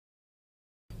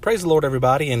Praise the Lord,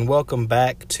 everybody, and welcome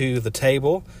back to the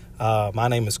table. My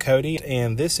name is Cody,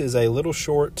 and this is a little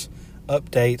short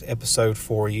update episode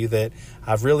for you that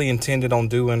I've really intended on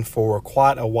doing for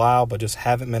quite a while, but just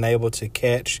haven't been able to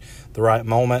catch the right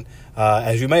moment.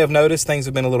 As you may have noticed, things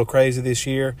have been a little crazy this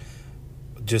year.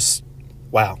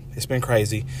 Wow, it's been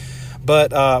crazy.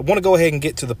 But I want to go ahead and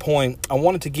get to the point. I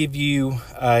wanted to give you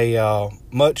a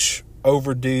much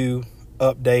overdue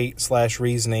update /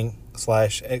 reasoning /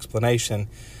 explanation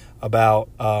about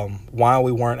why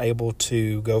we weren't able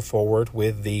to go forward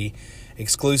with the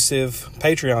exclusive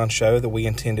Patreon show that we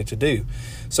intended to do.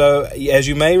 So, as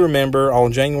you may remember,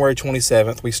 on January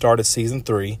 27th, we started Season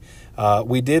 3.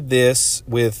 We did this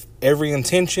with every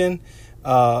intention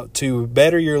to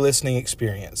better your listening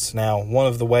experience. Now, one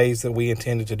of the ways that we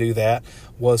intended to do that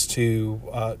was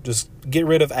to just get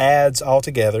rid of ads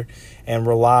altogether and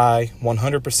rely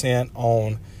 100%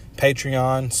 on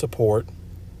Patreon support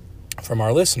from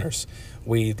our listeners.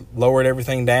 We lowered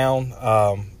everything down.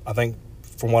 I think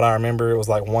from what I remember, it was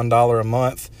like $1 a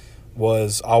month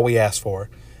was all we asked for.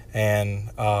 And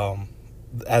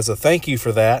as a thank you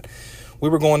for that, we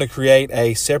were going to create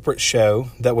a separate show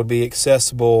that would be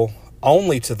accessible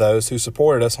only to those who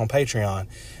supported us on Patreon.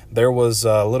 There was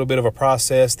a little bit of a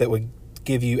process that would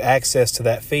give you access to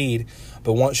that feed,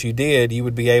 but once you did, you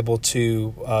would be able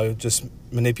to just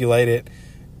manipulate it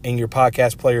in your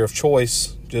podcast player of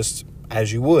choice, just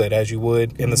as you would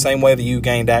in the same way that you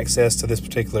gained access to this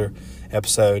particular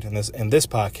episode in this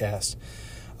podcast.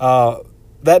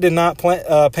 That did not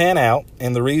pan out,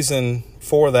 and the reason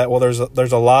for that, well, there's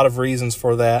a lot of reasons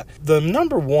for that. The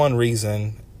number one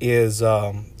reason is,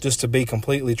 just to be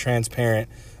completely transparent,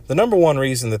 the number one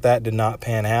reason that did not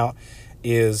pan out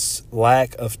is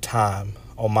lack of time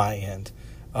on my end.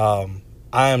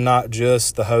 I am not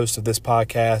just the host of this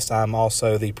podcast. I'm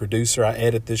also the producer. I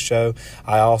edit this show.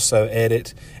 I also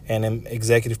edit and am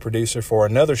executive producer for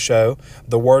another show,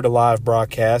 the Word Alive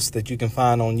broadcast, that you can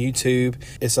find on YouTube.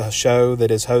 It's a show that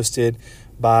is hosted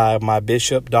by my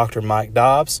bishop, Dr. Mike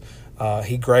Dobbs.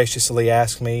 He graciously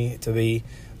asked me to be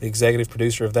the executive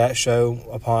producer of that show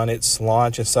upon its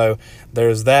launch. And so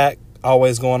there's that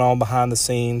always going on behind the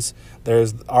scenes.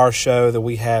 There's our show that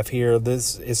we have here.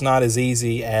 It's not as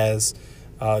easy as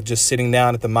just sitting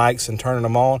down at the mics and turning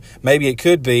them on. Maybe it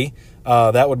could be.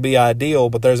 That would be ideal,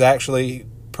 but there's actually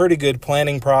pretty good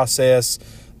planning process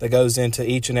that goes into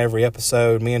each and every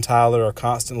episode. Me and Tyler are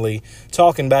constantly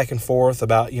talking back and forth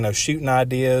about, shooting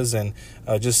ideas, and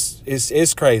just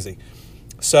it's crazy.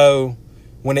 So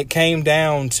when it came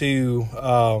down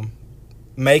to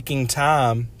making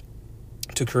time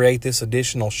to create this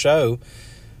additional show,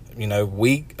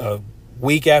 week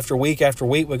after week after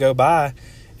week would go by,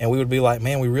 and we would be like,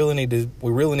 man, we really need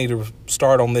to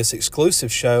start on this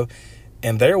exclusive show.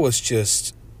 And there was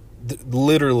just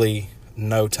literally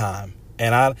no time.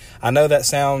 And I know that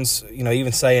sounds,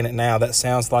 even saying it now, that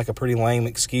sounds like a pretty lame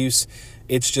excuse.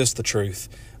 It's just the truth.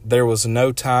 There was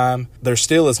no time. There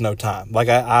still is no time. Like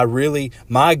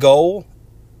my goal,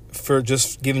 for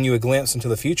just giving you a glimpse into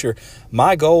the future,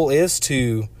 my goal is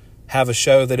to have a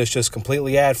show that is just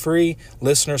completely ad-free,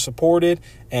 listener supported,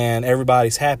 and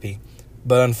everybody's happy.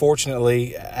 But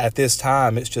unfortunately, at this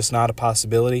time, it's just not a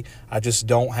possibility. I just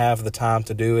don't have the time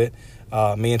to do it.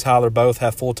 Me and Tyler both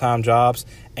have full-time jobs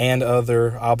and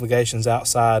other obligations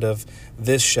outside of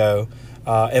this show.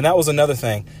 And that was another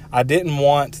thing. I didn't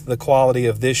want the quality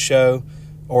of this show,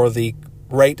 or the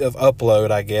rate of upload,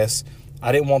 I guess.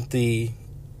 I didn't want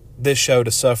this show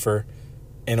to suffer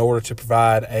in order to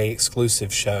provide a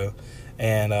exclusive show.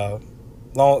 And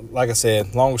like I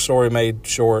said, long story made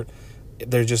short,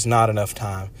 there's just not enough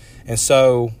time. And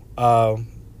so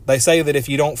they say that if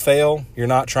you don't fail, you're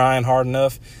not trying hard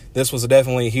enough. This was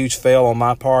definitely a huge fail on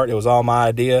my part. It was all my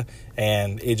idea,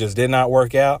 and it just did not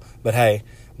work out. But hey,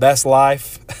 that's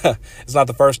life. It's not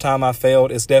the first time I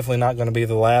failed. It's definitely not going to be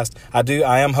the last.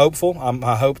 I am hopeful.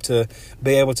 I hope to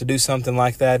be able to do something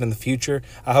like that in the future.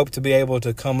 I hope to be able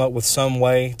to come up with some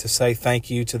way to say thank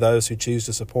you to those who choose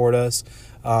to support us.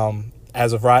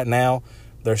 As of right now,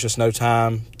 there's just no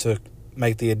time to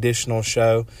make the additional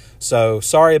show. So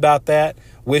sorry about that.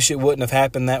 Wish it wouldn't have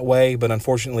happened that way, but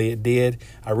unfortunately it did.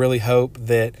 I really hope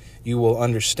that you will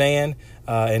understand.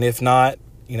 And if not,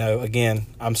 again,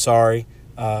 I'm sorry.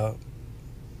 And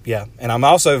I'm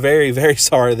also very, very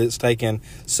sorry that it's taken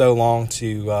so long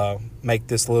to make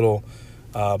this little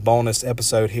bonus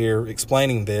episode here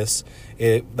explaining this.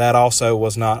 That also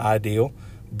was not ideal,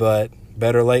 but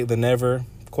better late than never, ?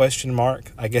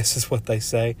 I guess is what they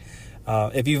say.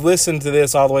 If you've listened to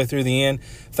this all the way through the end,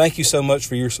 thank you so much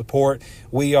for your support.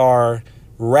 We are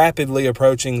rapidly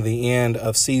approaching the end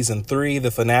of season 3.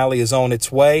 The finale is on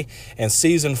its way, and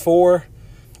season 4,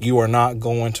 you are not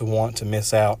going to want to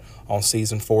miss out on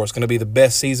season 4. It's going to be the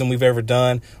best season we've ever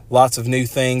done. Lots of new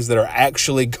things that are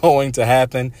actually going to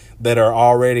happen, that are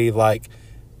already like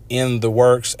in the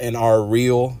works and are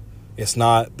real. It's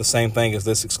not the same thing as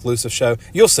this exclusive show.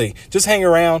 You'll see. Just hang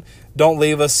around. Don't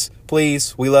leave us.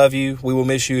 Please. We love you. We will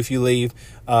miss you if you leave.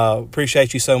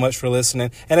 Appreciate you so much for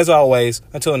listening. And as always,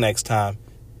 until next time,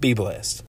 be blessed.